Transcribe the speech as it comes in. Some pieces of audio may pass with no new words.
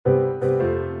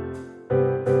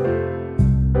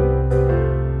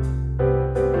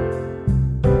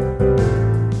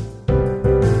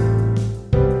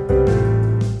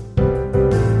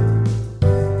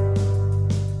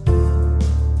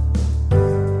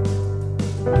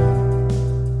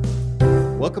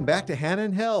Welcome back to Hannah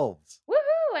and Helves.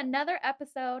 Woohoo! Another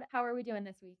episode. How are we doing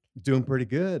this week? Doing pretty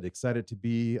good. Excited to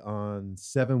be on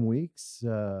 7 weeks.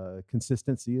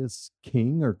 Consistency is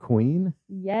king or queen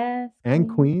Yes. and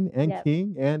queen and Yep.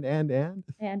 king and.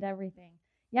 And everything.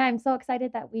 Yeah, I'm so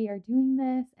excited that we are doing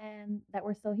this and that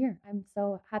we're still here. I'm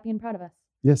so happy and proud of us.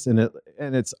 Yes, and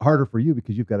it's harder for you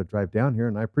because you've got to drive down here,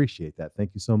 and I appreciate that.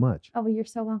 Thank you so much. Oh, well, you're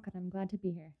so welcome. I'm glad to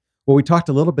be here. Well, we talked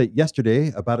a little bit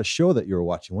yesterday about a show that you were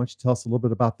watching. Why don't you tell us a little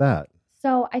bit about that?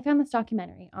 So I found this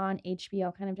documentary on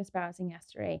HBO, kind of just browsing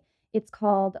yesterday. It's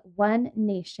called One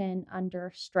Nation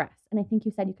Under Stress. And I think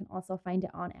you said you can also find it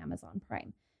on Amazon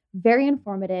Prime. Very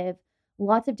informative,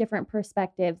 lots of different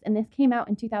perspectives. And this came out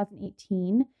in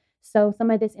 2018. So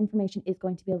some of this information is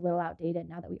going to be a little outdated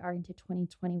now that we are into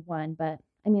 2021. But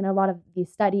I mean, a lot of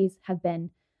these studies have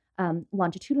been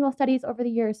longitudinal studies over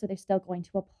the years, so they're still going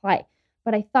to apply.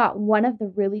 But I thought one of the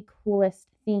really coolest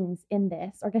things in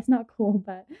this, or I guess not cool,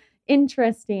 but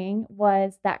interesting,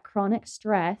 was that chronic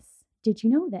stress. Did you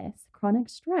know this? Chronic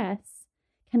stress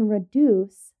can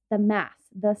reduce the mass,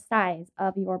 the size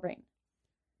of your brain.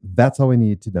 That's all we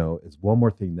need to know is one more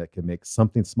thing that can make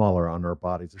something smaller on our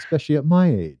bodies, especially at my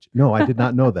age. No, I did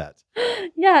not know that.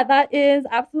 Yeah, that is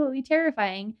absolutely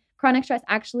terrifying. Chronic stress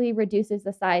actually reduces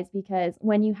the size because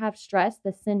when you have stress,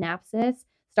 the synapses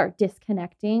start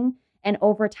disconnecting. And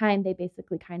over time, they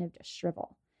basically kind of just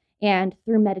shrivel. And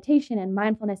through meditation and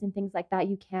mindfulness and things like that,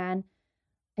 you can,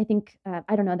 I think,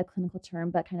 I don't know the clinical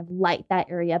term, but kind of light that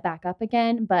area back up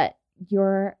again. But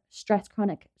your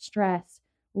chronic stress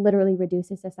literally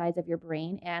reduces the size of your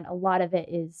brain. And a lot of it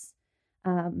is,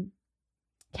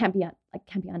 can't be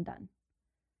undone,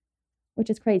 which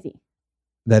is crazy.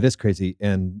 That is crazy.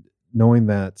 And knowing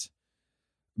that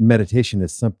meditation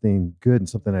is something good and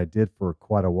something I did for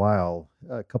quite a while,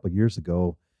 a couple of years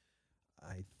ago,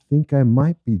 I think I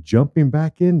might be jumping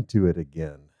back into it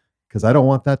again because I don't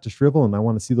want that to shrivel and I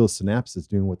want to see those synapses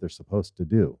doing what they're supposed to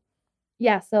do.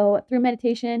 Yeah, so through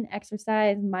meditation,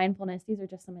 exercise, mindfulness, these are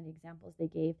just some of the examples they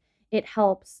gave. It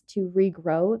helps to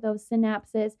regrow those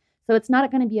synapses. So it's not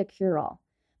going to be a cure-all,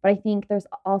 but I think there's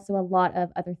also a lot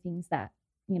of other things that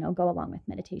go along with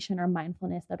meditation or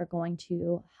mindfulness that are going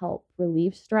to help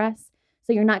relieve stress.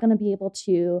 So you're not going to be able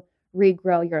to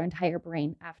regrow your entire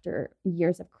brain after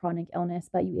years of chronic illness,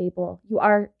 but you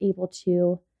are able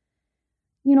to,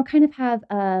 kind of have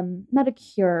not a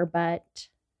cure, but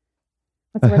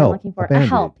what's the word I'm looking for? A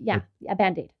help. Yeah, a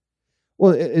Band-Aid.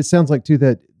 Well, it sounds like too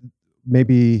that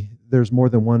maybe there's more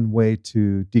than one way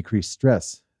to decrease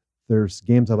stress. There's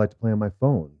games I like to play on my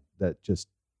phone that just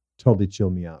totally chill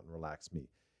me out and relax me.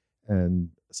 And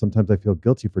sometimes I feel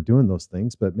guilty for doing those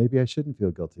things, but maybe I shouldn't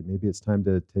feel guilty. Maybe it's time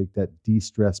to take that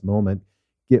de-stress moment,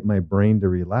 get my brain to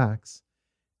relax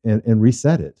and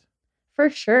reset it. For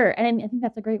sure. And I think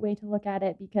that's a great way to look at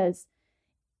it because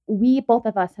both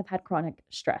of us have had chronic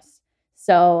stress.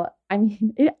 So, I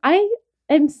mean, I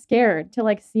am scared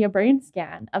to see a brain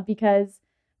scan because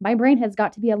my brain has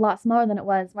got to be a lot smaller than it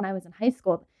was when I was in high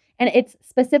school. And it's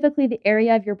specifically the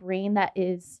area of your brain that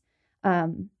is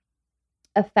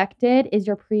affected is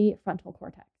your prefrontal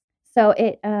cortex. So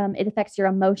it affects your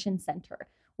emotion center,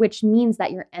 which means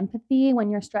that your empathy when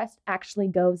you're stressed actually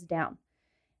goes down,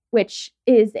 which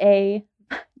is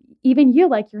even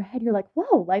you, your head, you're like,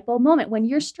 whoa, light bulb moment. When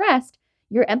you're stressed,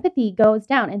 your empathy goes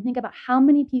down. And think about how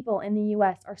many people in the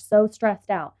US are so stressed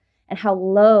out and how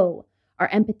low our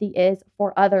empathy is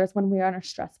for others when we are in a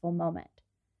stressful moment.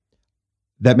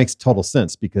 That makes total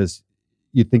sense because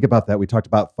you think about that. We talked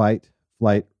about fight,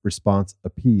 flight, response,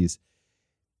 appease.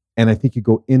 And I think you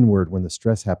go inward when the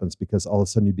stress happens because all of a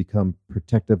sudden you become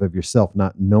protective of yourself,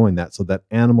 not knowing that. So that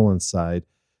animal inside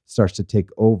starts to take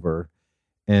over.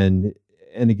 And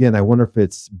again, I wonder if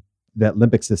it's that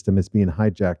limbic system is being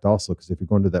hijacked also, because if you're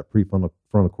going to that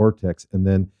frontal cortex, and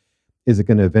then is it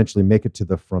going to eventually make it to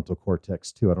the frontal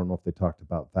cortex too? I don't know if they talked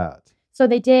about that. So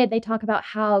they did. They talk about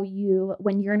how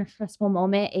when you're in a stressful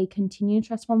moment, a continued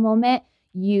stressful moment,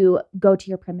 you go to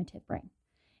your primitive brain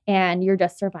and you're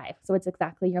just survive. So it's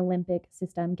exactly your limbic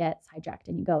system gets hijacked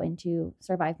and you go into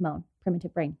survive mode,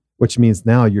 primitive brain. Which means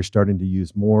now you're starting to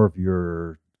use more of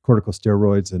your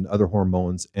corticosteroids and other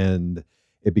hormones, and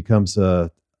it becomes a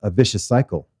vicious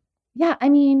cycle. Yeah. I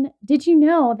mean, did you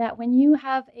know that when you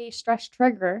have a stress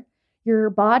trigger, your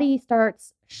body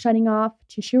starts shutting off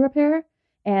tissue repair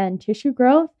and tissue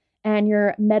growth, and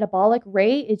your metabolic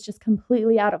rate is just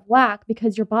completely out of whack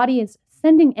because your body is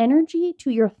sending energy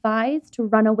to your thighs to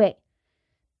run away.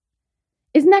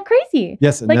 Isn't that crazy?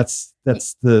 Yes, and that's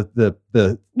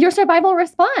the your survival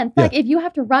response. Yeah. Like if you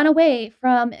have to run away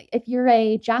if you're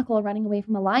a jackal running away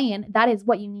from a lion, that is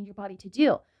what you need your body to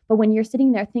do. But when you're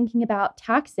sitting there thinking about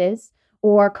taxes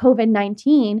or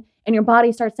COVID-19 and your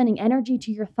body starts sending energy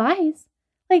to your thighs,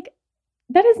 like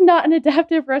that is not an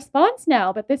adaptive response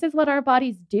now, but this is what our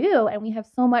bodies do. And we have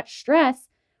so much stress.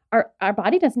 Our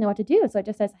body doesn't know what to do. So it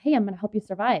just says, hey, I'm going to help you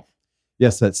survive.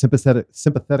 Yes, that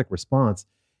sympathetic response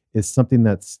is something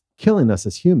that's killing us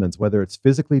as humans, whether it's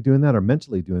physically doing that or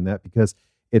mentally doing that, because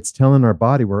it's telling our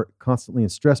body we're constantly in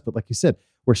stress. But like you said,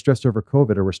 we're stressed over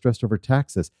COVID or we're stressed over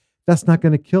taxes. That's not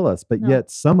going to kill us. But No.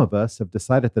 yet some of us have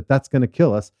decided that that's going to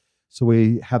kill us. So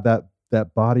we have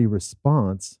that body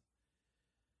response.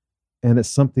 And it's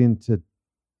something to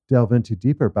delve into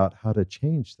deeper about how to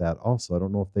change that also. I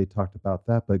don't know if they talked about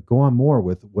that, but go on more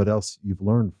with what else you've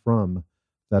learned from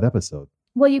that episode.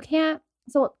 Well, you can't.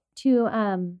 So to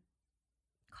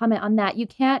comment on that, you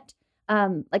can't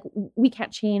we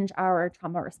can't change our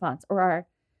trauma response or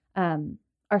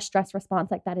our stress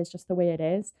response. Like that is just the way it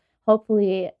is.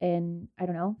 Hopefully, in I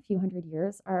don't know, a few hundred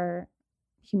years, our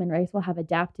human race will have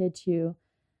adapted to.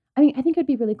 I mean, I think it would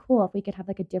be really cool if we could have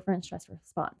like a different stress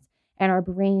response, and our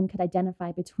brain could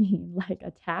identify between like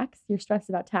a tax, you're stressed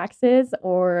about taxes,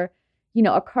 or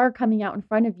a car coming out in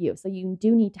front of you. So you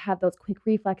do need to have those quick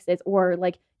reflexes, or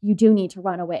like you do need to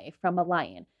run away from a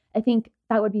lion. I think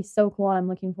that would be so cool. I'm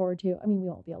looking forward to, I mean, we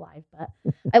won't be alive,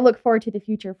 but I look forward to the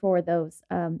future for those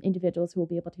individuals who will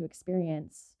be able to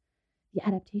experience the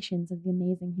adaptations of the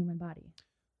amazing human body.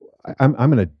 I'm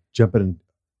going to jump in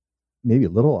maybe a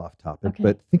little off topic, Okay.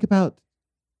 but think about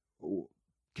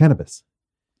cannabis.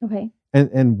 Okay.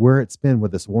 And where it's been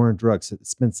with this war on drugs.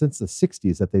 It's been since the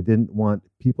 60s that they didn't want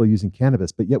people using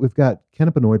cannabis, but yet we've got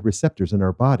cannabinoid receptors in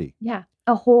our body. Yeah.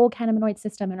 A whole cannabinoid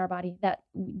system in our body that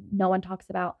no one talks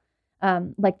about,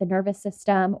 like the nervous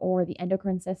system or the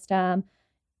endocrine system.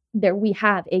 There we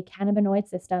have a cannabinoid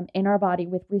system in our body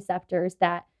with receptors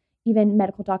that even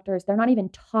medical doctors, they're not even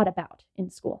taught about in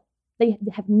school. They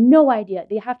have no idea.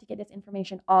 They have to get this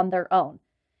information on their own.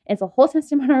 It's a whole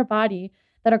system in our body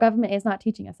that our government is not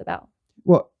teaching us about.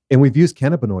 Well, and we've used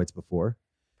cannabinoids before.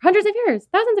 Hundreds of years,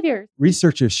 thousands of years.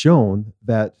 Research has shown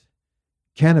that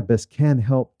cannabis can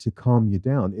help to calm you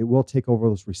down. It will take over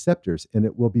those receptors and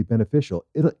it will be beneficial.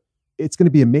 It's going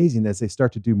to be amazing as they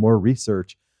start to do more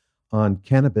research on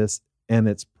cannabis and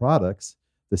its products,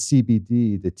 the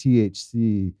CBD, the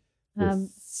THC,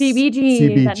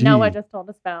 CBG that Noah just told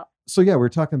us about. So yeah, we're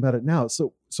talking about it now.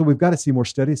 So we've got to see more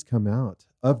studies come out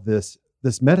of this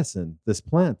medicine, this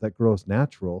plant that grows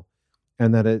natural,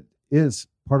 and that it is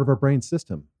part of our brain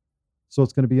system. So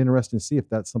it's going to be interesting to see if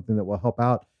that's something that will help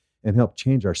out and help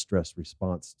change our stress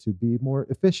response to be more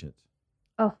efficient.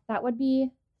 Oh, that would be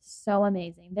so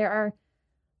amazing. There are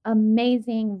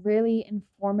amazing, really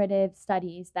informative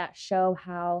studies that show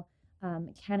how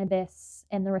cannabis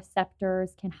and the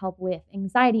receptors can help with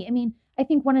anxiety. I mean, I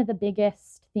think one of the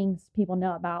biggest things people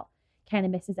know about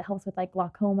cannabis is it helps with like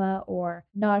glaucoma or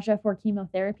nausea for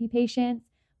chemotherapy patients.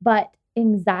 But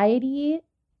anxiety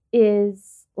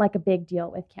is like a big deal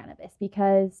with cannabis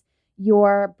because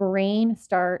your brain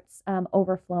starts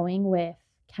overflowing with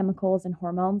chemicals and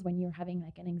hormones when you're having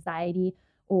like an anxiety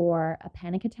or a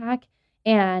panic attack.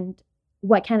 And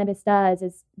what cannabis does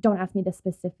is, don't ask me the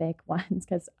specific ones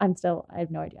because I have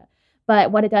no idea.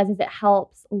 But what it does is it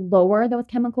helps lower those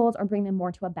chemicals or bring them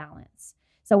more to a balance.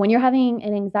 So when you're having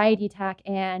an anxiety attack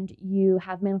and you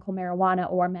have medical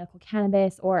marijuana or medical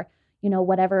cannabis or,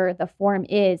 whatever the form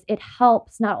is, it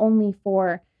helps not only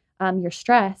for your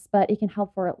stress, but it can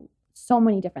help for so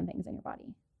many different things in your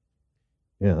body.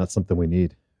 Yeah, that's something we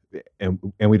need. And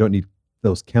we don't need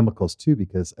those chemicals too,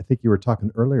 because I think you were talking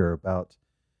earlier about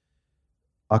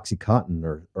Oxycontin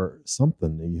or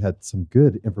something. You had some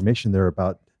good information there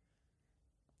about.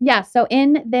 Yeah. So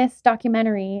in this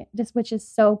documentary, which is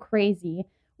so crazy,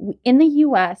 in the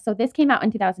US, so this came out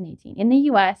in 2018. In the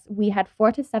US, we had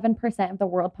 4 to 7% of the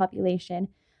world population,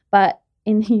 but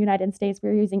in the United States,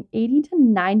 we're using 80 to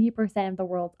 90% of the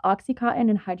world's Oxycontin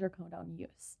and hydrocodone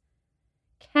use.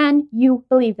 Can you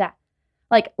believe that?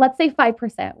 Like, let's say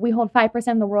 5%. We hold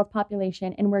 5% of the world's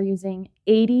population, and we're using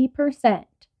 80%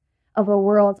 of the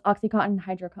world's Oxycontin and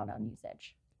hydrocodone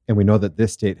usage. And we know that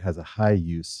this state has a high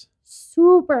use.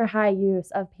 Super high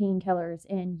use of painkillers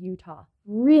in Utah.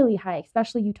 Really high,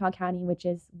 especially Utah County, which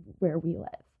is where we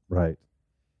live. Right.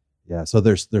 Yeah. So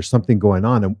there's something going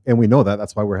on. And we know that.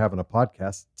 That's why we're having a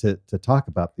podcast to talk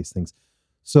about these things.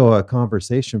 So a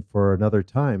conversation for another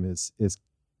time is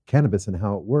cannabis and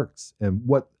how it works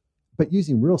but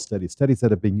using real studies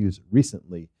that have been used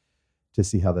recently to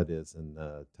see how that is. And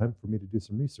time for me to do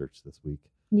some research this week.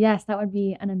 Yes, that would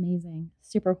be an amazing,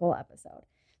 super cool episode.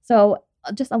 So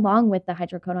just along with the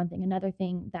hydrocodone thing, another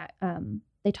thing that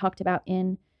they talked about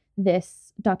in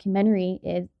this documentary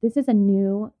is this is a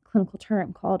new clinical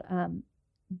term called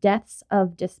deaths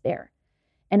of despair.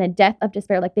 And a death of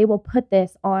despair, like they will put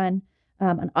this on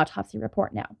an autopsy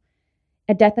report now.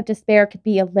 A death of despair could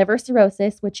be a liver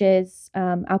cirrhosis, which is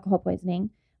alcohol poisoning,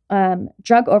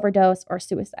 drug overdose, or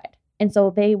suicide. And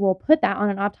so they will put that on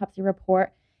an autopsy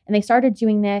report. And they started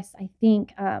doing this, I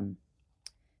think,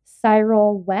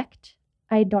 Cyril Wecht.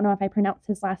 I don't know if I pronounced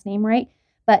his last name right,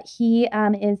 but he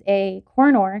is a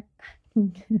coroner.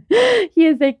 He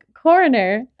is a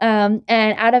coroner. And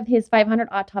out of his 500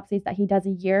 autopsies that he does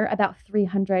a year, about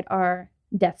 300 are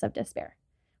deaths of despair,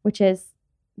 which is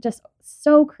just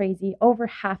so crazy. Over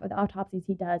half of the autopsies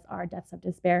he does are deaths of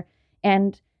despair.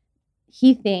 And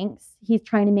he thinks he's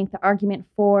trying to make the argument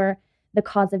for the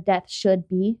cause of death should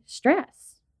be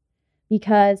stress.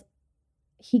 Because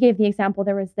he gave the example,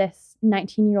 there was this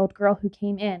 19-year-old girl who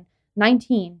came in,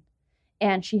 19,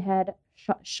 and she had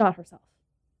shot herself.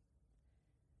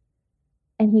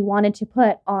 And he wanted to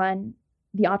put on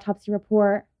the autopsy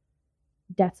report,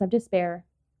 deaths of despair,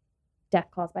 death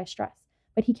caused by stress.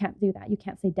 But he can't do that. You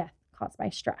can't say death caused by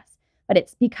stress. But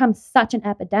it's become such an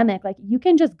epidemic. Like you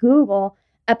can just Google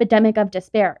epidemic of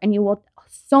despair and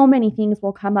so many things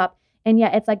will come up. And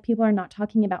yet it's like people are not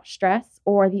talking about stress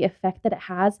or the effect that it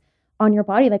has on your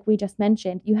body. Like we just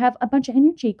mentioned, you have a bunch of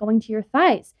energy going to your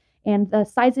thighs and the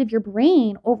size of your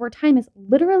brain over time is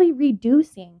literally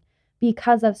reducing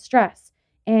because of stress.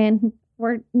 And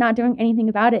we're not doing anything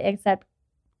about it except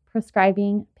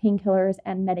prescribing painkillers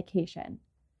and medication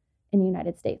in the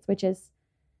United States, which is,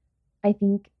 I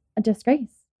think, a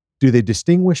disgrace. Do they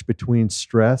distinguish between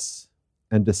stress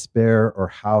and despair, or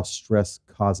how stress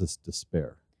causes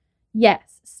despair?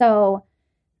 Yes. So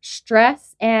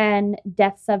stress and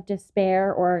deaths of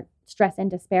despair, or stress and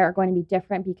despair, are going to be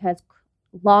different because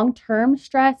long-term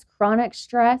stress, chronic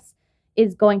stress,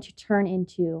 is going to turn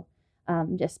into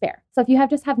despair. So if you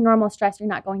just have normal stress, you're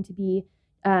not going to be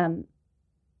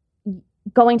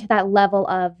going to that level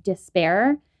of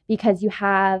despair because you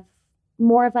have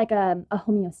more of like a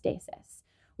homeostasis.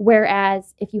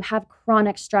 Whereas if you have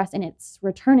chronic stress and it's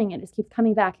returning, it just keeps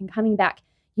coming back and coming back,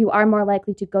 you are more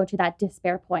likely to go to that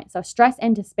despair point. So stress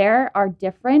and despair are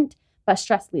different, but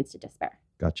stress leads to despair.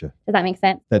 Gotcha. Does that make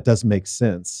sense? That does make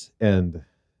sense. And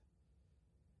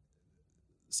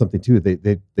something too,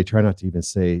 they try not to even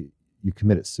say you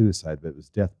committed suicide, but it was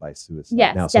death by suicide.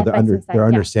 Yes, now, so suicide, they're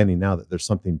understanding now that there's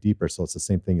something deeper. So it's the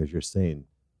same thing as you're saying,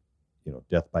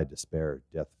 death by despair,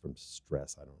 death from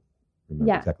stress. I don't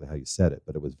remember exactly how you said it,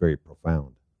 but it was very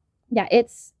profound. Yeah,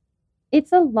 it's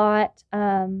a lot.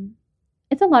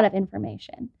 It's a lot of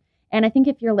information. And I think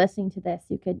if you're listening to this,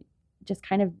 you could just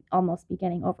kind of almost be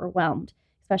getting overwhelmed,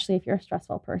 especially if you're a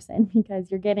stressful person,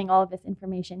 because you're getting all of this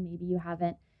information maybe you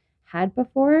haven't had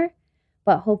before.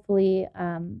 But hopefully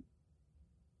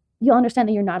you'll understand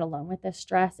that you're not alone with this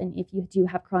stress. And if you do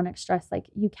have chronic stress, like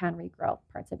you can regrow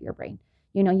parts of your brain.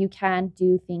 You can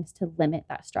do things to limit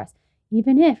that stress,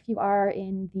 even if you are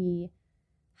in the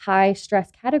high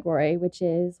stress category, which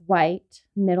is white,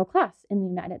 middle class in the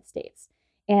United States.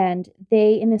 And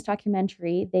in this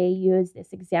documentary, they use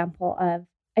this example of,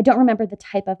 I don't remember the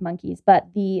type of monkeys,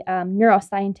 but the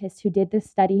neuroscientist who did this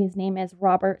study, his name is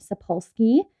Robert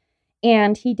Sapolsky.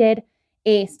 And he did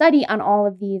a study on all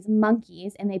of these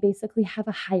monkeys, and they basically have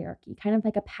a hierarchy, kind of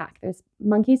like a pack. There's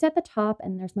monkeys at the top,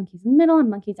 and there's monkeys in the middle, and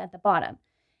monkeys at the bottom.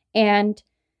 And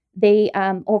they,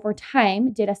 over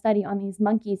time, did a study on these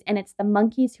monkeys, and it's the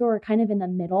monkeys who are kind of in the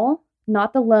middle,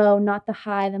 not the low, not the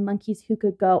high, the monkeys who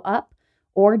could go up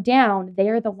or down. They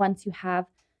are the ones who have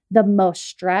the most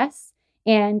stress.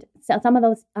 And so some of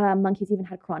those monkeys even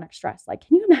had chronic stress. Like,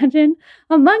 can you imagine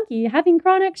a monkey having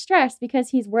chronic stress because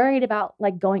he's worried about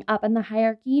like going up in the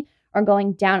hierarchy or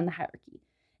going down in the hierarchy?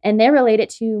 And they relate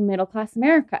it to middle class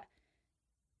America.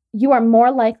 You are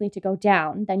more likely to go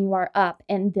down than you are up.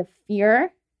 And the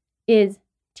fear is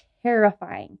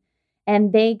terrifying.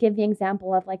 And they give the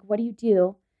example of like, what do you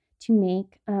do to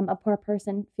make a poor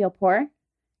person feel poor?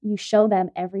 You show them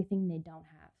everything they don't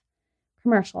have.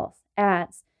 Commercials,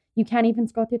 ads. You can't even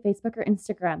scroll through Facebook or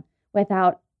Instagram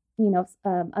without,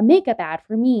 a makeup ad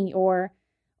for me or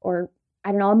I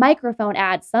don't know, a microphone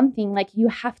ad, something like you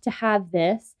have to have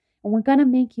this, and we're going to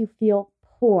make you feel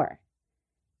poor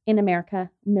in America,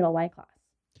 middle white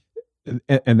class.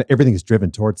 And everything is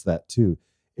driven towards that too.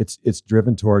 It's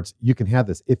driven towards, you can have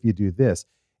this if you do this.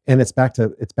 And it's back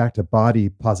to body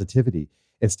positivity.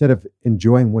 Instead of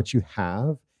enjoying what you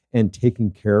have and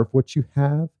taking care of what you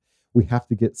have, we have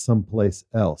to get someplace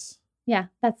else. Yeah,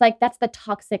 that's the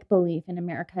toxic belief in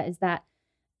America, is that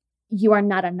you are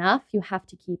not enough. You have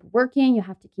to keep working. You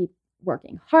have to keep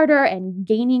working harder and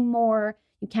gaining more.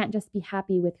 You can't just be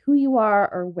happy with who you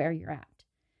are or where you're at.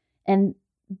 And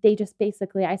they just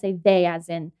basically, I say they as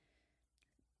in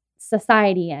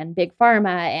society and big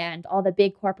pharma and all the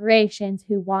big corporations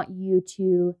who want you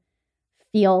to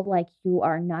feel like you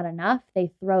are not enough.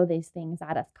 They throw these things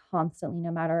at us constantly,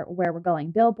 no matter where we're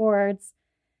going. Billboards,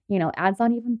 ads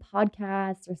on even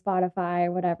podcasts or Spotify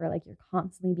or whatever. Like, you're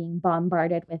constantly being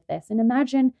bombarded with this. And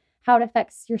imagine how it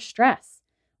affects your stress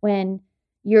when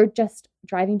you're just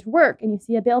driving to work and you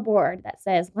see a billboard that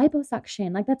says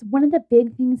liposuction. Like, that's one of the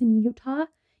big things in Utah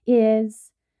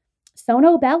is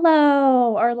Sono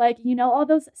Bello, or like, all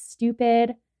those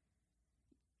stupid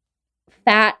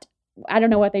fat, I don't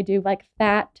know what they do, like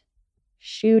fat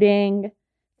shooting,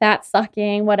 fat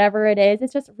sucking, whatever it is.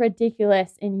 It's just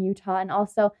ridiculous in Utah. And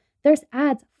also there's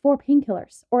ads for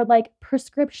painkillers or like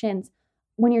prescriptions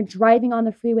when you're driving on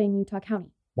the freeway in Utah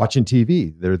County. Watching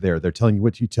TV, they're there. They're telling you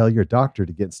what you tell your doctor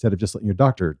to get instead of just letting your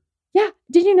doctor. Yeah.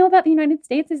 Did you know that the United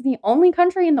States is the only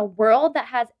country in the world that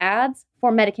has ads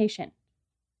for medication?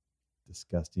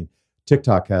 Disgusting.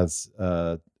 TikTok has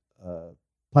a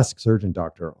plastic surgeon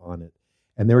doctor on it,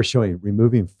 and they were showing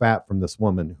removing fat from this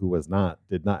woman who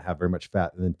did not have very much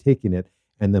fat, and then taking it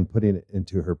and then putting it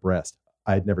into her breast.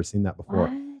 I had never seen that before.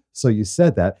 What? So you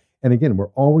said that, and again, we're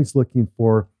always looking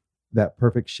for that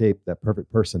perfect shape, that perfect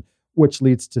person, which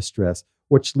leads to stress,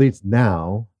 which leads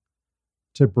now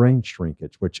to brain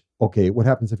shrinkage. Which, okay, what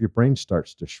happens if your brain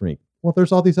starts to shrink? Well,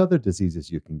 there's all these other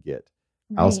diseases you can get,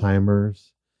 Right.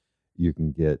 Alzheimer's. You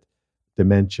can get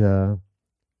dementia,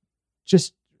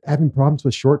 just having problems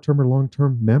with short-term or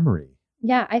long-term memory.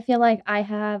 Yeah, I feel like I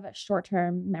have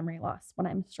short-term memory loss when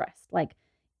I'm stressed. Like,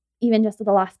 even just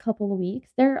the last couple of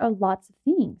weeks, there are lots of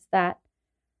things that,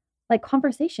 like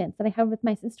conversations that I had with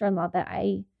my sister-in-law that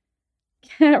I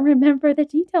can't remember the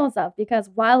details of, because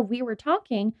while we were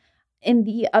talking, in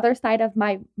the other side of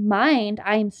my mind,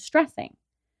 I'm stressing.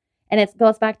 And it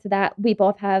goes back to that we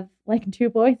both have like two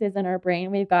voices in our brain.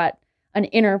 We've got an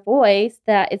inner voice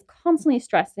that is constantly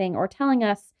stressing or telling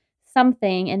us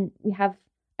something, and we have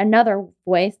another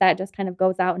voice that just kind of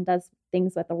goes out and does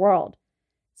things with the world.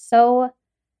 So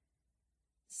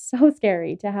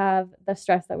scary to have the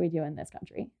stress that we do in this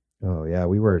country. Oh yeah,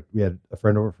 we had a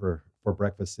friend over for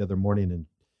breakfast the other morning, and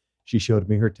she showed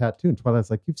me her tattoo. And Twilight's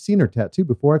like, "You've seen her tattoo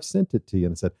before. I've sent it to you."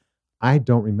 And I said, "I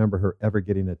don't remember her ever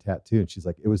getting a tattoo." And she's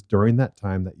like, "It was during that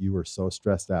time that you were so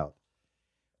stressed out."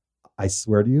 I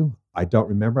swear to you, I don't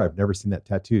remember. I've never seen that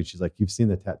tattoo. And she's like, "You've seen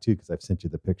the tattoo because I've sent you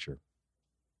the picture."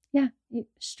 Yeah,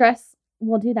 stress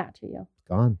will do that to you. It's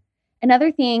gone.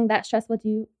 Another thing that stress will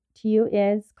do to you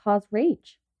is cause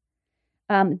rage.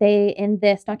 They, in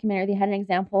this documentary, they had an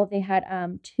example. They had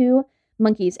two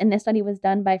monkeys, and this study was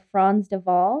done by Franz de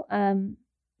Waal.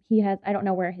 He has, I don't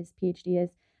know where his PhD is.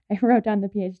 I wrote down the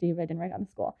PhD, but I didn't write down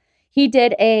the school. He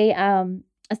did a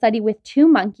study with two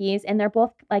monkeys, and they're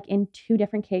both like in two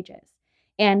different cages.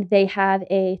 And they have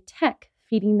a tech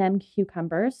feeding them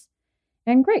cucumbers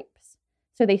and grapes.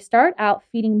 So they start out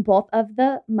feeding both of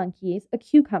the monkeys a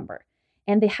cucumber,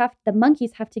 and the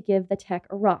monkeys have to give the tech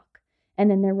a rock. And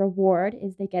then their reward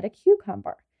is they get a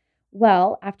cucumber.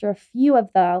 Well, after a few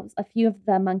of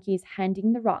the monkeys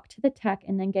handing the rock to the tech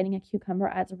and then getting a cucumber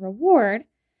as a reward,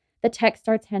 the tech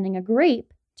starts handing a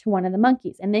grape to one of the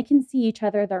monkeys, and they can see each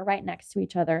other. They're right next to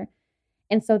each other.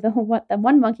 And so the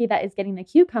one monkey that is getting the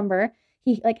cucumber,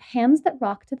 he like hands that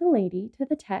rock to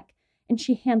the tech, and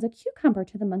she hands a cucumber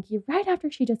to the monkey right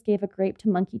after she just gave a grape to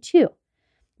monkey 2.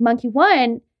 Monkey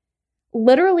 1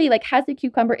 literally like has the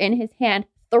cucumber in his hand,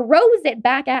 throws it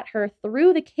back at her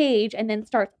through the cage, and then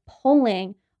starts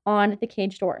pulling on the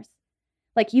cage doors.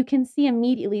 Like, you can see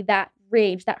immediately that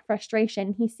rage, that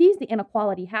frustration. He sees the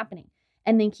inequality happening,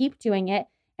 and then keep doing it,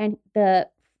 and the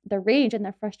rage and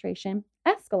the frustration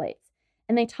escalates.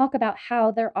 And they talk about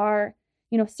how there are,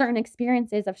 certain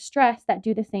experiences of stress that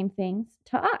do the same things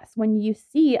to us. When you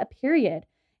see a period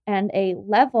and a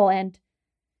level and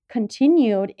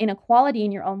continued inequality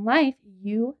in your own life,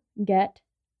 you get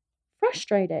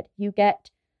frustrated. You get,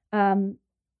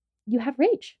 you have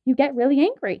rage. You get really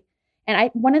angry. And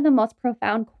one of the most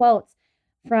profound quotes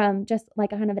from just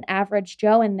like a kind of an average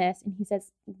Joe in this, and he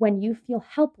says, "When you feel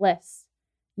helpless,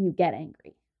 you get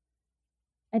angry."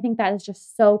 I think that is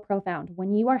just so profound.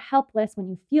 When you are helpless, when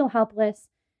you feel helpless,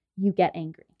 you get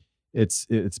angry. It's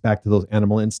back to those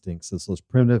animal instincts. It's those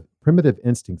primitive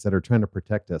instincts that are trying to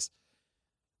protect us.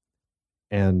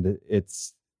 And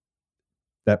it's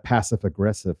that passive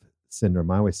aggressive syndrome.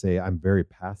 I always say I'm very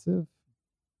passive.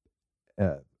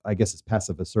 I guess it's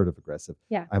passive assertive aggressive.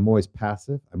 Yeah. I'm always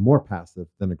passive. I'm more passive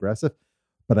than aggressive,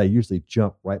 but I usually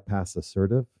jump right past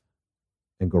assertive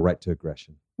and go right to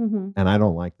aggression. Mm-hmm. And I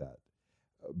don't like that.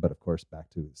 But of course, back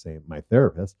to saying my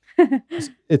therapist,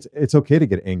 it's okay to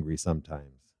get angry sometimes.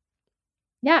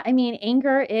 Yeah, I mean,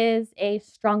 anger is a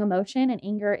strong emotion, and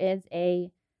anger is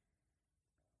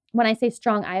when I say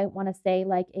strong, I want to say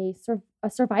like a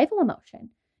survival emotion.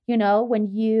 You know,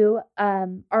 when you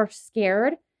are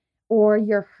scared or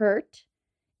you're hurt,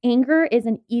 anger is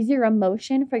an easier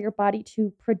emotion for your body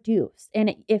to produce.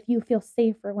 And if you feel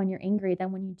safer when you're angry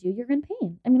than when you do, you're in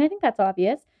pain. I mean, I think that's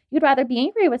obvious. You'd rather be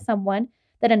angry with someone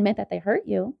than admit that they hurt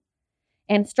you.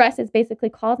 And stress is basically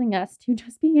causing us to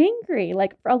just be angry.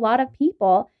 Like for a lot of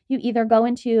people, you either go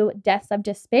into deaths of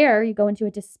despair, you go into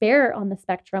a despair on the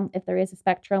spectrum. If there is a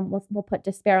spectrum, we'll put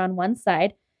despair on one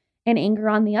side and anger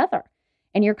on the other.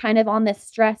 And you're kind of on this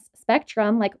stress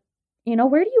spectrum. Like,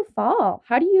 where do you fall?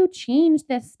 How do you change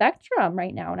this spectrum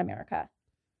right now in America?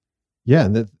 Yeah.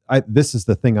 And this is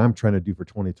the thing I'm trying to do for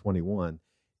 2021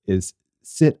 is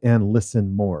sit and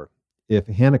listen more. If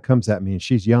Hannah comes at me and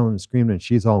she's yelling and screaming and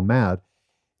she's all mad,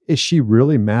 is she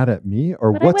really mad at me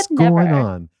or But what's going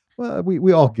on? Well,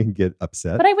 we all can get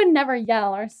upset. But I would never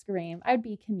yell or scream. I would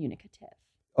be communicative.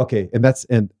 Okay. And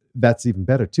that's even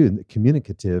better too. And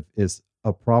communicative is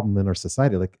a problem in our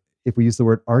society. Like if we use the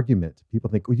word argument, people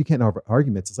think, well, you can't have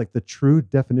arguments. It's like the true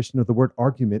definition of the word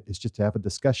argument is just to have a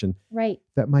discussion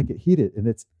that might get heated. And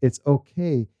it's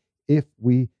okay if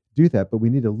we do that, but we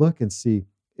need to look and see,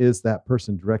 is that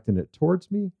person directing it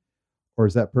towards me? Or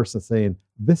is that person saying,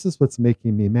 this is what's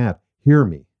making me mad? Hear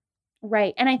me.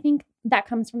 Right. And I think that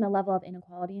comes from the level of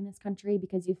inequality in this country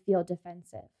because you feel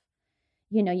defensive.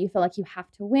 You feel like you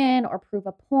have to win or prove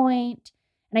a point.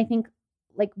 And I think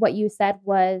like what you said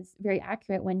was very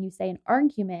accurate. When you say an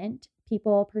argument,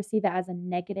 people perceive it as a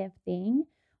negative thing.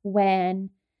 When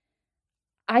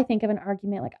I think of an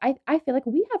argument, like I feel like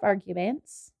we have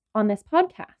arguments on this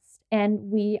podcast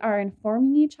and we are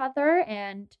informing each other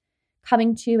and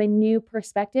coming to a new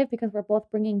perspective because we're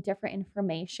both bringing different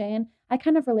information. I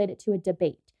kind of relate it to a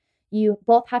debate. You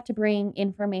both have to bring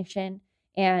information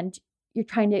and you're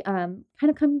trying to kind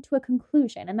of come to a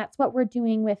conclusion. And that's what we're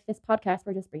doing with this podcast.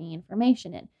 We're just bringing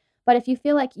information in. But if you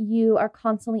feel like you are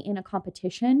constantly in a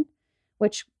competition,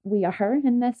 which we are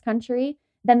in this country,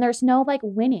 then there's no like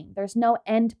winning. There's no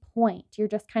end point. You're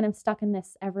just kind of stuck in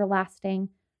this everlasting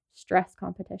stress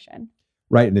competition.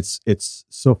 Right. And it's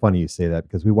so funny you say that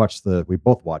because we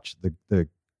both watched the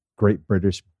Great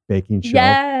British Baking Show.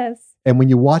 Yes. And when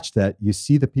you watch that, you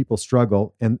see the people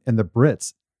struggle and the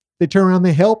Brits, they turn around,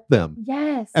 they help them.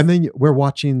 Yes. And then we're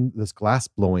watching this glass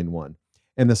blowing one.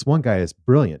 And this one guy is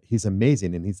brilliant. He's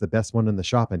amazing. And he's the best one in the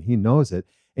shop and he knows it.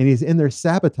 And he's in there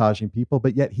sabotaging people,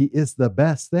 but yet he is the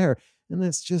best there. And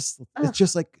it's just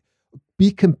like,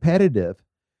 be competitive,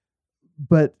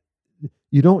 but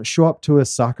you don't show up to a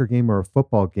soccer game or a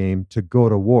football game to go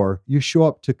to war. You show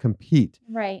up to compete.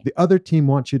 Right. The other team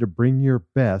wants you to bring your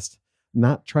best,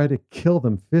 not try to kill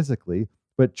them physically,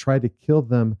 but try to kill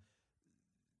them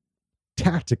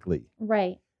tactically.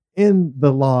 Right. In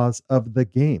the laws of the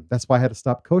game. That's why I had to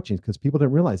stop coaching because people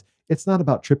didn't realize it's not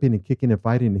about tripping and kicking and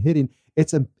fighting and hitting.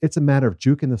 It's a matter of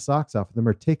juking the socks off of them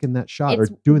or taking that shot or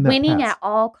doing that winning pass. At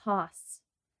all costs.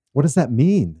 What does that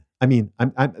mean? I mean,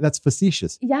 I'm that's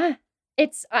facetious. Yeah.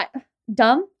 It's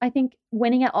dumb. I think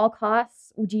winning at all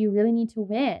costs, do you really need to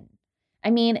win?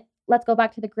 I mean, let's go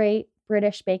back to the Great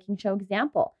British Baking Show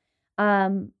example.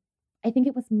 I think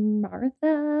it was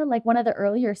Martha, like one of the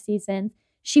earlier seasons.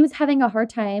 She was having a hard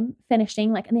time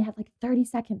finishing, and they had 30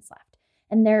 seconds left.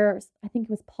 And I think it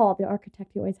was Paul, the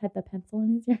architect, who always had the pencil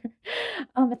in his ear.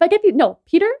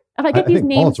 Peter. If I get these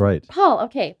names, Paul's right. Paul.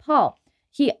 Okay, Paul.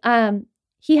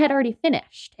 He had already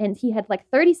finished, and he had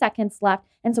 30 seconds left.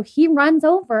 And so he runs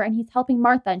over and he's helping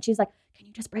Martha, and she's like, "Can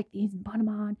you just break these and put them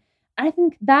on?" And I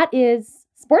think that is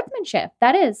sportsmanship.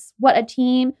 That is what a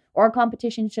team or a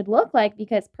competition should look like.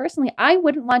 Because personally, I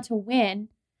wouldn't want to win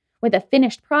with a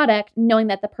finished product, knowing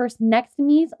that the person next to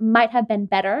me might have been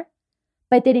better,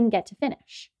 but they didn't get to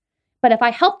finish. But if I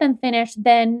help them finish,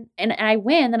 and I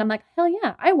win, then I'm like, hell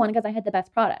yeah, I won because I had the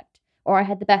best product, or I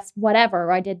had the best whatever,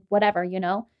 or I did whatever,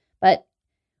 But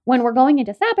when we're going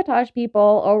into sabotage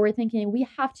people, or we're thinking we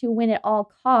have to win at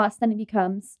all costs, then it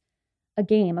becomes a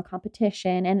game, a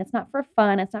competition, and it's not for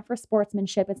fun, it's not for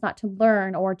sportsmanship, it's not to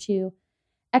learn or to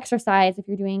exercise. If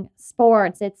you're doing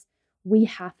sports, it's we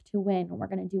have to win, and we're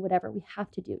going to do whatever we have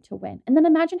to do to win. And then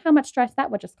imagine how much stress that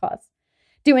would just cause.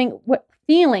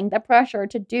 Feeling the pressure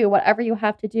to do whatever you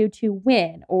have to do to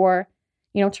win, or,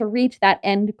 to reach that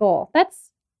end goal.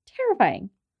 That's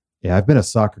terrifying. Yeah, I've been a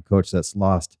soccer coach that's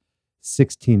lost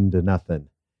 16-0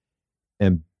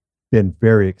 and been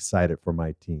very excited for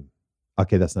my team.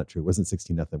 Okay, that's not true. It wasn't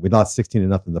 16-0. We lost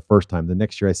 16-0 the first time. The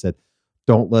next year I said,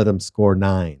 don't let them score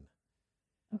 9.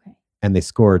 Okay. And they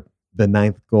scored the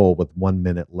 9th goal with 1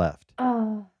 minute left.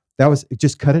 Oh. That was, it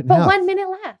just cut it in But half. 1 minute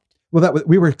left. Well,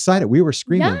 we were excited. We were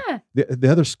screaming. Yeah.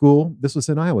 The other school, this was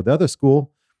in Iowa, the other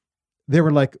school, they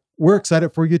were like, we're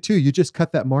excited for you too. You just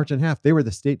cut that margin in half. They were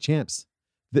the state champs.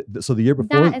 So the year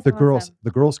before, That is the awesome.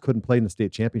 girls couldn't play in the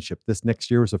state championship. This next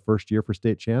year was the first year for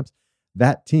state champs.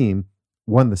 That team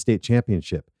won the state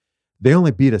championship. They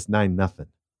only beat us 9-0.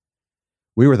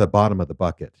 We were the bottom of the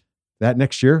bucket. That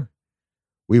next year,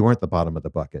 we weren't the bottom of the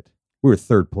bucket. We were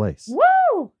third place.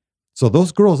 Woo! So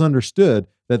those girls understood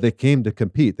that they came to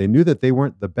compete. They knew that they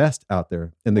weren't the best out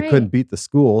there and they couldn't beat the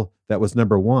school that was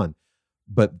number 1,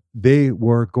 but they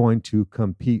were going to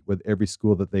compete with every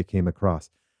school that they came across.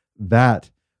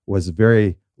 That was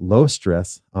very low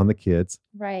stress on the kids.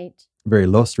 Right. Very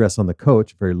low stress on the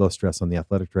coach, very low stress on the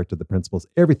athletic director, the principals,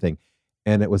 everything.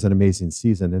 And it was an amazing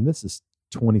season. And this is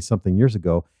 20 something years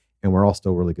ago, and we're all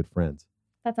still really good friends.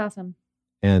 That's awesome.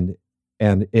 And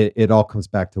it all comes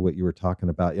back to what you were talking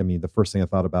about. I mean, the first thing I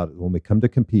thought about is when we come to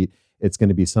compete, it's going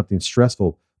to be something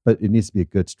stressful, but it needs to be a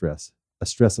good stress, a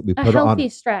stress that we put on. A healthy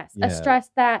stress, a stress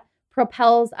that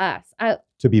propels us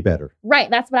to be better.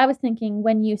 Right. That's what I was thinking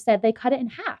when you said they cut it in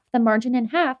half, the margin in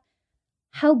half.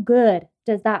 How good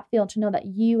does that feel to know that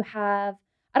you have,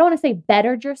 I don't want to say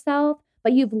bettered yourself,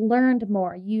 but you've learned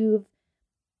more. You've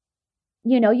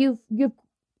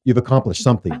accomplished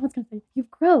something. I was going to say, you've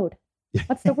grown.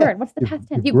 What's the word? What's the past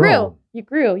tense? You grown.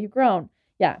 grew. You've grown.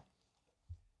 Yeah.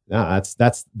 No,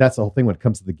 that's the whole thing when it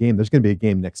comes to the game. There's going to be a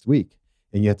game next week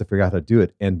and you have to figure out how to do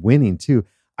it, and winning too.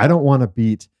 I don't want to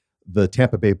beat the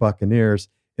Tampa Bay Buccaneers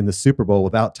in the Super Bowl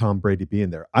without Tom Brady being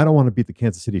there. I don't want to beat the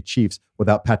Kansas City Chiefs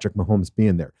without Patrick Mahomes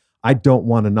being there. I don't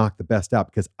want to knock the best out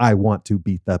because I want to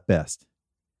beat the best.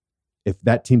 If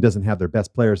that team doesn't have their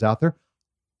best players out there,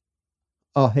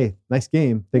 oh, hey, nice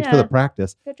game. Thanks for the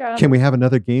practice. Good job. Can we have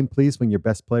another game, please, when your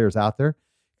best player's out there?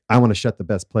 I want to shut the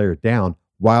best player down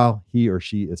while he or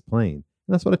she is playing.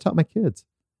 And that's what I taught my kids.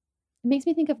 It makes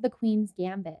me think of the Queen's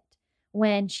Gambit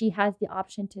when she has the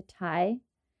option to tie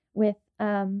with,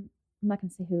 I'm not going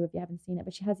to say who if you haven't seen it,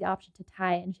 but she has the option to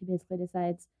tie and she basically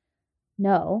decides,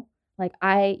 no, like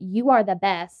you are the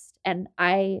best and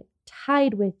I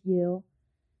tied with you.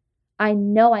 I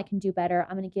know I can do better.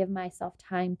 I'm going to give myself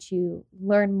time to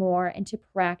learn more and to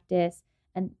practice.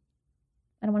 And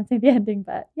I don't want to say the ending,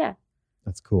 but yeah.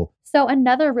 That's cool. So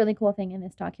another really cool thing in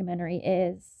this documentary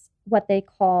is what they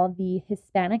call the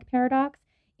Hispanic paradox.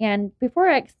 And before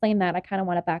I explain that, I kind of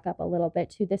want to back up a little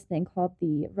bit to this thing called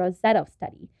the Rosetto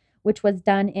study, which was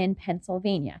done in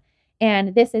Pennsylvania.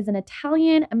 And this is an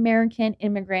Italian-American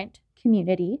immigrant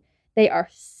community. They are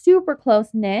super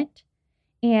close-knit,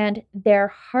 and their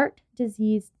heart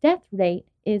disease death rate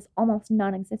is almost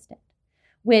non-existent,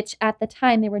 which at the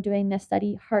time they were doing this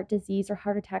study, heart disease or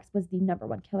heart attacks was the number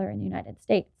 1 killer in the United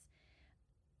States.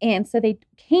 And so they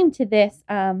came to this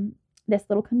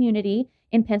little community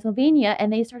in Pennsylvania,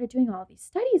 and they started doing all these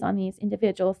studies on these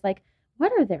individuals. Like,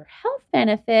 what are their health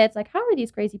benefits? Like, how are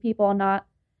these crazy people not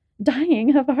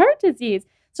dying of heart disease?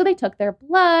 So they took their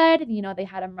blood, they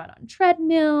had them run on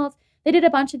treadmills. They did a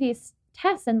bunch of these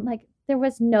tests, and there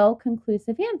was no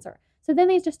conclusive answer. So then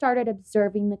they just started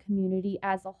observing the community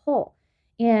as a whole.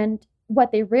 And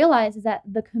what they realized is that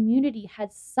the community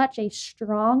had such a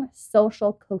strong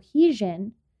social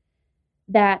cohesion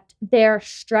that their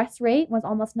stress rate was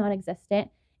almost non-existent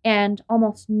and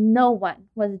almost no one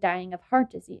was dying of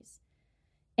heart disease.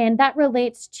 And that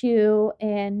relates to,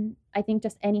 in I think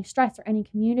just any stress or any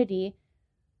community,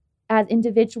 as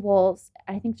individuals,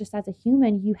 I think just as a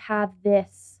human, you have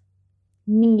this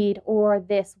need or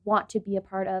this want to be a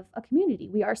part of a community.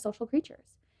 We are social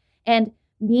creatures. And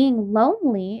being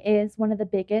lonely is one of the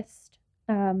biggest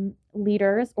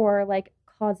leaders or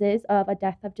causes of a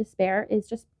death of despair is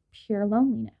just pure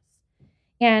loneliness.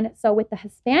 And so with the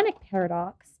Hispanic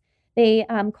paradox, they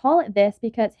call it this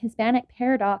because Hispanic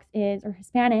paradox is, or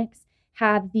Hispanics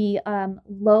have the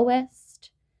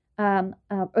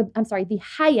the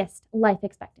highest life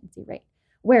expectancy rate,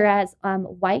 whereas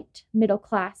white middle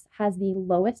class has the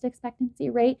lowest expectancy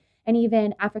rate, and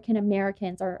even African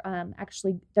Americans are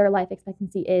actually their life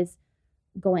expectancy is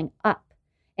going up.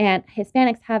 And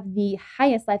Hispanics have the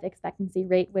highest life expectancy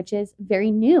rate, which is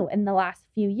very new in the last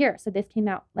few years. So this came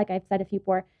out, like I've said a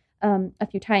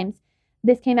few times,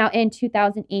 this came out in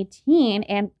 2018,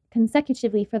 and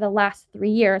consecutively for the last 3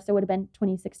 years, so it would have been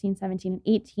 2016, 17, and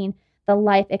 18, the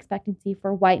life expectancy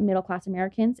for white middle-class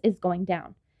Americans is going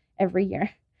down every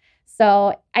year.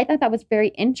 So I thought that was very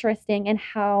interesting in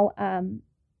how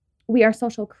we are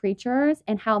social creatures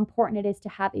and how important it is to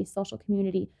have a social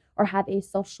community or have a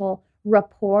social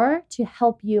rapport to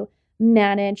help you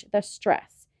manage the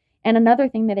stress. And another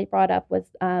thing that they brought up was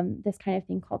this kind of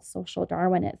thing called social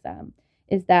Darwinism,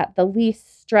 is that the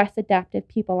least stress adaptive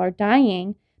people are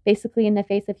dying basically in the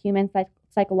face of human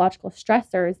psychological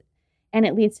stressors. And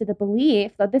it leads to the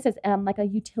belief, so this is like a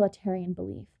utilitarian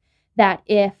belief, that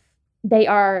if they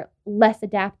are less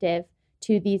adaptive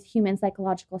to these human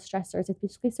psychological stressors, it's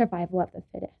basically survival of the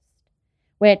fittest,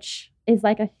 which is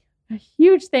like a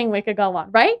huge thing we could go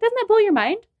on, right? Doesn't that blow your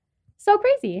mind? So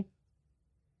crazy.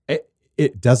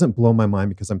 It doesn't blow my mind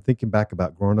because I'm thinking back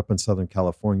about growing up in Southern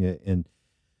California and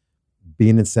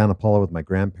being in Santa Paula with my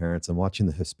grandparents and watching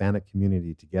the Hispanic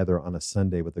community together on a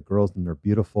Sunday with the girls in their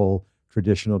beautiful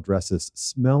traditional dresses,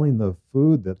 smelling the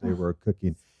food that they were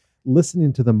cooking,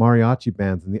 listening to the mariachi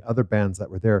bands and the other bands that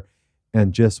were there,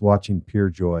 and just watching pure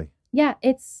joy. Yeah,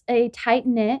 it's a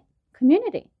tight-knit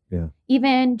community. Yeah.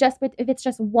 Even just if it's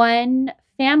just one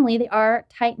family, they are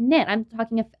tight-knit. I'm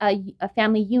talking a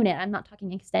family unit. I'm not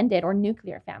talking extended or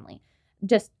nuclear family.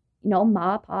 Just,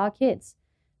 ma, pa, kids.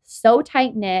 So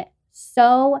tight-knit,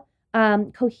 so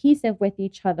cohesive with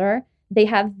each other. They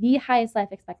have the highest life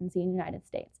expectancy in the United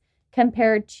States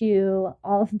compared to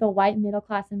all of the white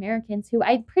middle-class Americans who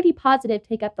I'm pretty positive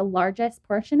take up the largest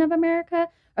portion of America,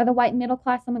 or the white middle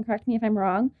class. Someone correct me if I'm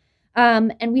wrong.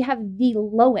 And we have the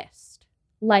lowest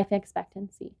life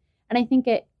expectancy. And I think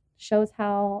it shows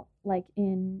how, like,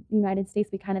 in the United States,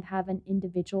 we kind of have an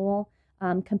individual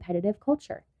competitive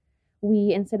culture.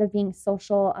 We, instead of being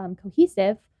social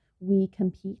cohesive, we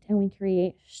compete and we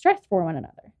create stress for one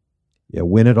another. Yeah,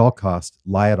 win at all cost,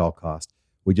 lie at all cost.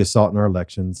 We just saw it in our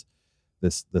elections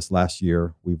this last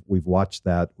year. We've watched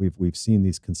that. We've seen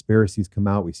these conspiracies come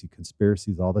out. We see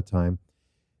conspiracies all the time.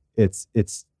 It's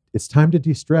time to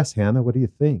de-stress, Hannah. What do you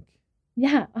think?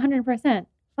 Yeah, 100%.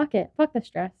 Fuck it. Fuck the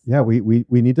stress. Yeah, we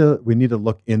need to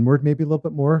look inward maybe a little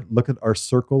bit more. Look at our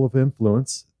circle of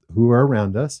influence, who are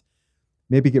around us.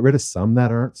 Maybe get rid of some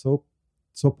that aren't so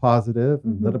positive,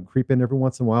 and let them creep in every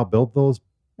once in a while. Build those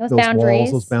boundaries.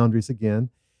 walls, those boundaries again,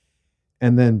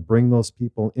 and then bring those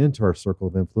people into our circle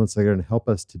of influence. They're going to help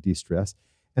us to de-stress,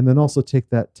 and then also take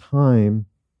that time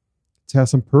to have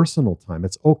some personal time.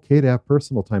 It's okay to have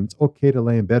personal time. It's okay to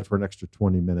lay in bed for an extra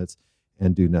 20 minutes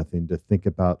and do nothing, to think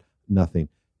about nothing.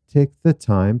 Take the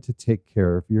time to take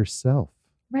care of yourself.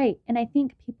 Right. And I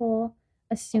think people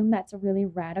assume that's a really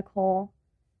radical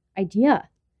idea.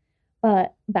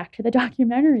 But back to the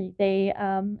documentary, they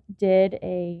did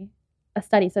a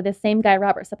study. So this same guy,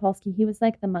 Robert Sapolsky, he was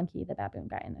like the baboon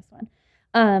guy in this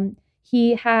one.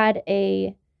 He had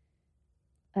I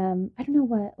don't know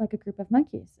what like a group of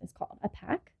monkeys is called. A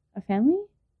pack? A family?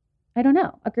 I don't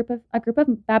know. A group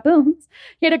of baboons.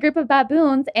 He had a group of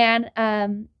baboons, and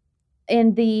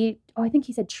in the I think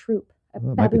he said troop.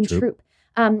 Baboon troop.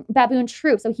 Baboon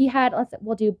troop. So he had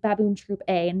we'll do baboon troop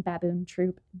A and baboon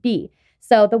troop B.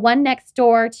 So the one next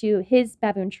door to his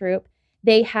baboon troop,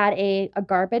 they had a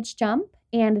garbage jump,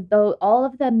 and all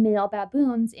of the male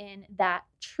baboons in that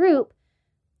troop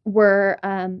were,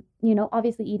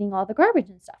 obviously eating all the garbage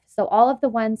and stuff. So all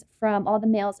the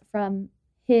males from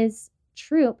his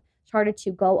troop started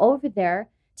to go over there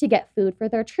to get food for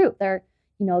their troop. They're,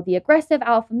 the aggressive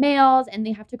alpha males, and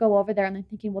they have to go over there and they're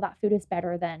thinking, well, that food is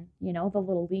better than, the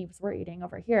little leaves we're eating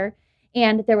over here.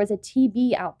 And there was a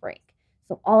TB outbreak.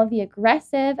 So all of the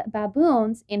aggressive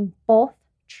baboons in both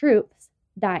troops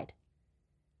died.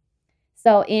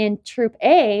 So in Troop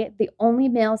A, the only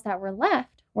males that were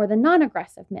left were the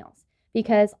non-aggressive males,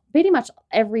 because pretty much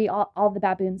all the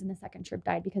baboons in the second troop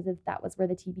died because that was where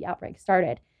the TB outbreak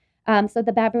started. So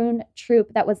the baboon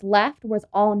troop that was left was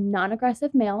all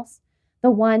non-aggressive males, the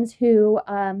ones who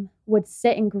would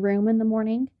sit and groom in the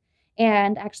morning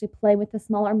and actually play with the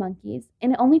smaller monkeys.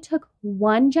 And it only took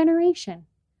one generation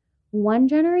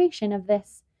of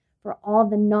this for all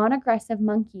the non-aggressive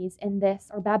monkeys in this,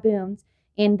 or baboons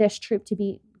in this troop, to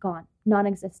be gone,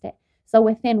 non-existent. So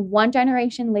within one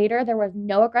generation later, there was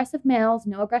no aggressive males,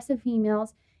 no aggressive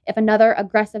females. If another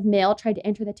aggressive male tried to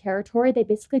enter the territory, they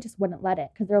basically just wouldn't let it,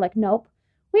 because they're like, nope,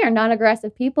 we are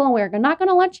non-aggressive people and we're not going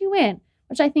to let you in,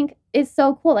 which I think is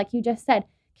so cool. Like you just said,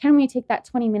 can we take that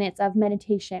 20 minutes of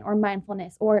meditation or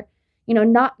mindfulness, or,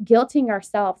 not guilting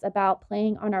ourselves about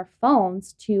playing on our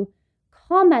phones to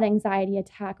calm that anxiety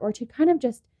attack, or to kind of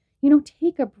just,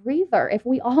 take a breather? If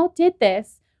we all did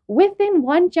this within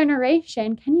one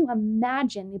generation, can you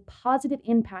imagine the positive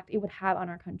impact it would have on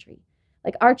our country?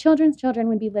 Like, our children's children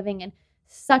would be living in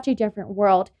such a different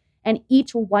world, and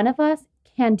each one of us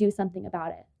can do something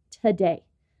about it today.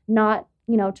 Not,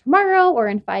 tomorrow or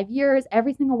in 5 years,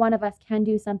 every single one of us can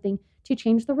do something to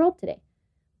change the world today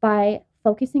by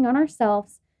focusing on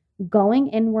ourselves, going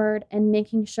inward, and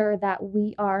making sure that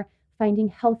we are finding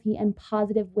healthy and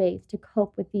positive ways to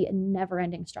cope with the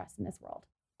never-ending stress in this world.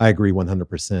 I agree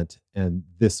 100%. And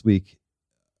this week,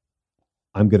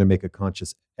 I'm going to make a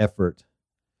conscious effort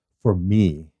for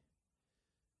me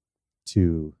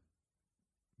to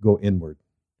go inward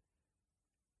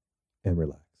and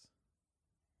relax.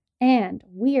 And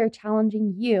we are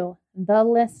challenging you, the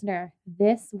listener,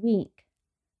 this week.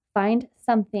 Find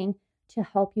something to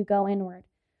help you go inward,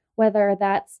 whether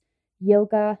that's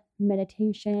yoga,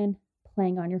 meditation,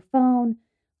 playing on your phone,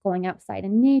 going outside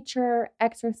in nature,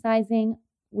 exercising.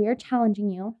 We're challenging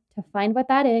you to find what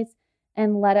that is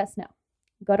and let us know.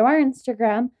 Go to our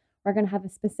Instagram. We're going to have a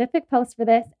specific post for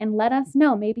this and let us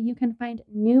know. Maybe you can find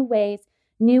new ways,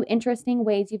 new interesting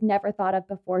ways you've never thought of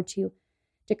before to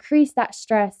decrease that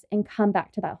stress and come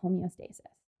back to that homeostasis.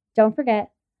 Don't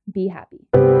forget, be happy.